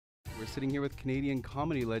We're sitting here with Canadian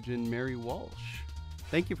comedy legend Mary Walsh.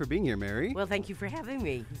 Thank you for being here, Mary. Well, thank you for having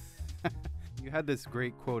me. You had this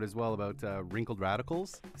great quote as well about wrinkled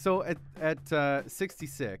radicals. So at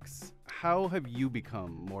 66, how have you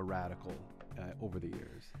become more radical over the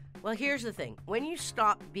years? Well, here's the thing. When you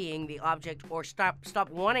stop being the object or stop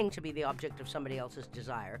wanting to be the object of somebody else's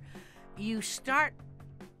desire, you start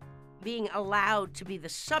being allowed to be the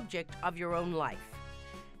subject of your own life.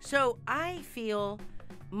 So I feel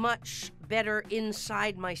much better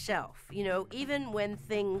inside myself. You know, even when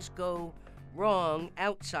things go wrong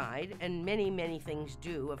outside, and many, many things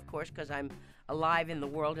do, of course, because I'm alive in the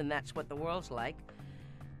world and that's what the world's like,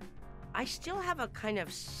 I still have a kind of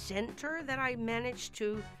center that I manage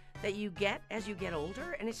to, that you get as you get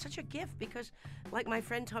older, and it's such a gift because, like my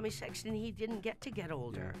friend Tommy Sexton, he didn't get to get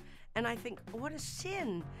older. Yeah. And I think, what a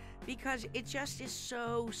sin, because it just is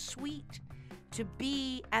so sweet to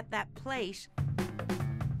be at that place.